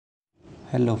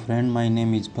Hello friend, my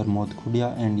name is Parmod Khudia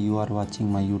and you are watching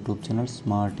my YouTube channel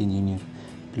Smart Engineer.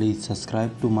 Please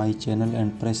subscribe to my channel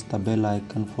and press the bell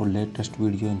icon for latest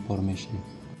video information.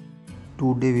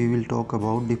 Today we will talk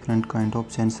about different kind of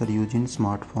sensor used in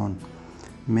smartphone.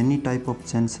 Many type of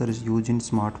sensors used in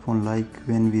smartphone, like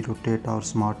when we rotate our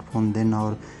smartphone, then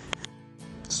our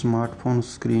smartphone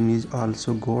screen is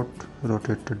also got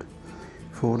rotated.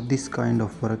 For this kind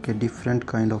of work, a different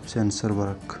kind of sensor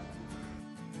work.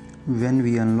 When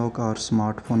we unlock our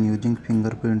smartphone using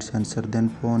fingerprint sensor, then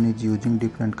phone is using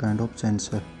different kind of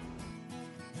sensor.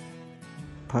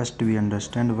 First we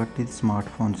understand what is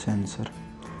smartphone sensor.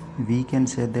 We can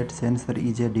say that sensor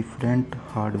is a different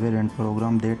hardware and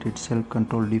program that itself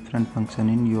control different function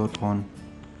in your phone.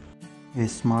 A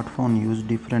smartphone use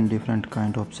different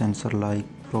kind of sensor like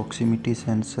proximity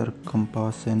sensor,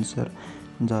 compass sensor,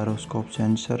 gyroscope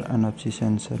sensor, NFC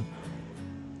sensor.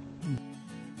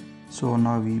 So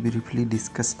now we briefly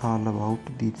discuss all about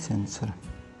these sensor.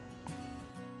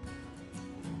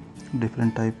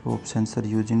 Different type of sensor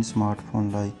used in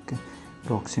smartphone like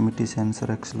proximity sensor,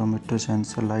 accelerometer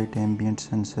sensor, light ambient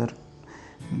sensor,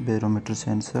 barometer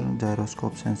sensor,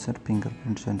 gyroscope sensor,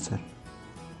 fingerprint sensor.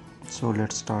 So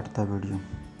let's start the video.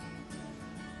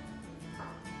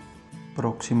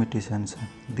 Proximity sensor.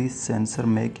 This sensor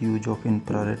make use of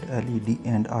infrared, LED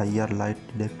and IR light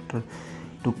detector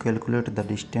to calculate the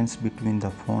distance between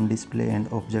the phone display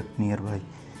and object nearby.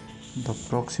 The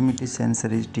proximity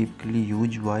sensor is typically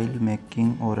used while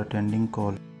making or attending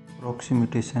call.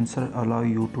 Proximity sensor allow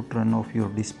you to turn off your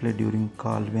display during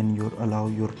call when you allow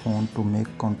your phone to make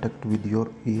contact with your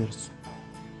ears.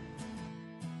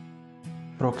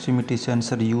 Proximity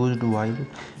sensor used while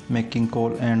making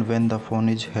call and when the phone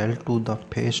is held to the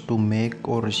face to make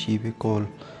or receive a call.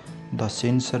 The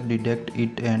sensor detect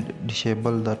it and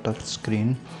disable the touch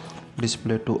screen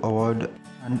display to avoid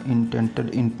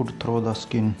unintended input through the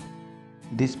skin.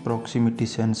 This proximity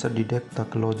sensor detect the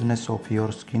closeness of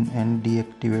your skin and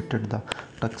deactivated the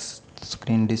touch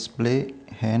screen display,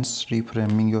 hence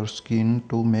reframing your skin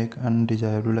to make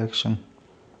undesirable action.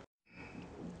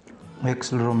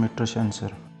 Accelerometer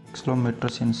sensor. Accelerometer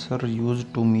sensor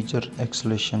used to measure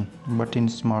acceleration, but in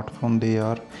smartphone they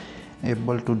are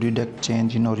able to detect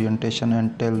change in orientation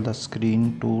and tell the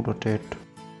screen to rotate.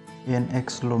 An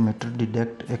accelerometer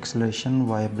detects acceleration,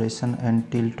 vibration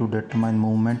and tilt to determine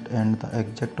movement and the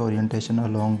exact orientation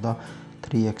along the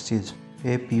three axes.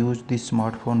 App use this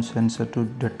smartphone sensor to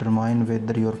determine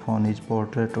whether your phone is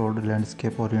portrait or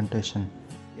landscape orientation.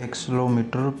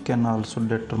 Accelerometer can also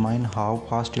determine how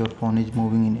fast your phone is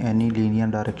moving in any linear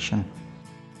direction.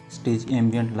 Next is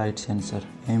ambient light sensor.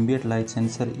 Ambient light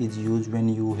sensor is used when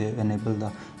you have enabled the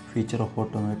feature of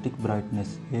automatic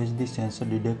brightness, as the sensor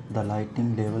detects the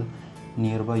lighting level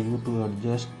nearby you to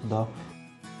adjust the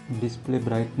display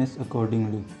brightness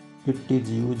accordingly. It is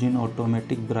used in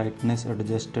automatic brightness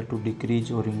adjuster to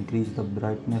decrease or increase the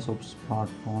brightness of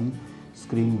smartphone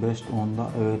screen based on the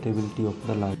availability of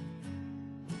the light.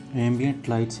 Ambient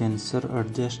light sensor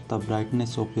adjusts the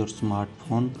brightness of your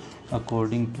smartphone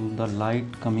according to the light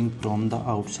coming from the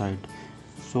outside.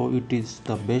 So it is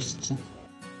the best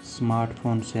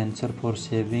smartphone sensor for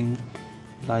saving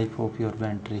life of your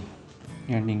battery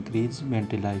and increase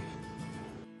battery life.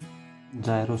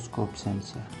 Gyroscope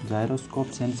sensor.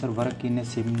 Gyroscope sensor work in a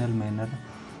similar manner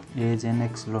as an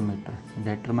accelerometer,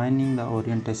 determining the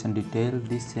orientation detail.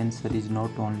 This sensor is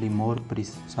not only more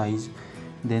precise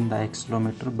than the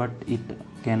accelerometer, but it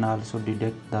can also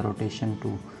detect the rotation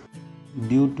too.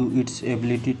 Due to its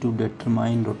ability to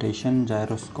determine rotation,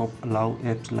 gyroscope allow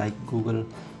apps like Google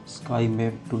Sky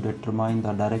Map to determine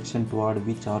the direction toward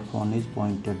which our phone is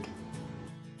pointed.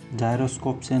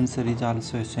 Gyroscope sensor is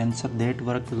also a sensor that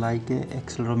works like a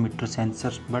accelerometer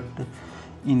sensor, but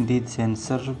in this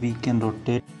sensor we can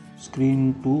rotate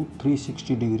screen to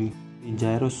 360 degree. The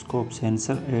gyroscope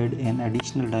sensor add an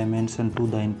additional dimension to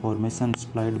the information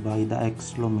supplied by the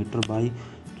accelerometer by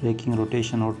tracking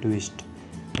rotation or twist.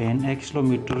 An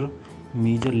accelerometer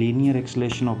measures linear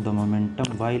acceleration of the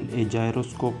momentum, while a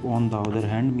gyroscope on the other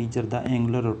hand measures the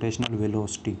angular rotational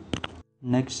velocity.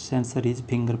 Next sensor is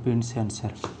fingerprint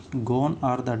sensor. Gone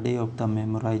are the day of the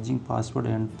memorizing password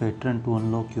and pattern to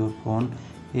unlock your phone,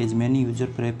 as many users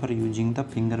prefer using the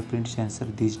fingerprint sensor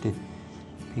these days.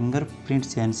 Fingerprint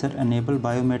sensor enable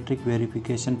biometric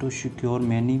verification to secure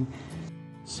many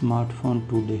smartphones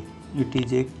today. It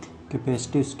is a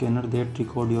capacitive scanner that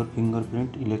records your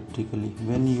fingerprint electrically.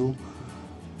 When you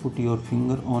put your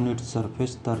finger on its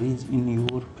surface, the ridge in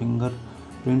your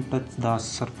fingerprint touch the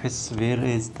surface,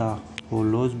 whereas the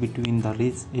hollows between the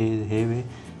ridges have a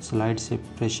slight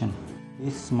separation.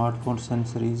 This smartphone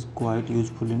sensor is quite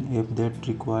useful in apps that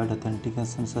require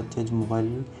authentication such as mobile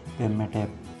payment app.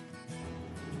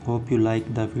 Hope you like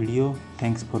the video.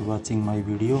 Thanks for watching my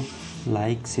video.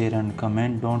 Like, share and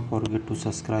comment. Don't forget to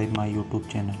subscribe my YouTube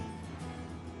channel.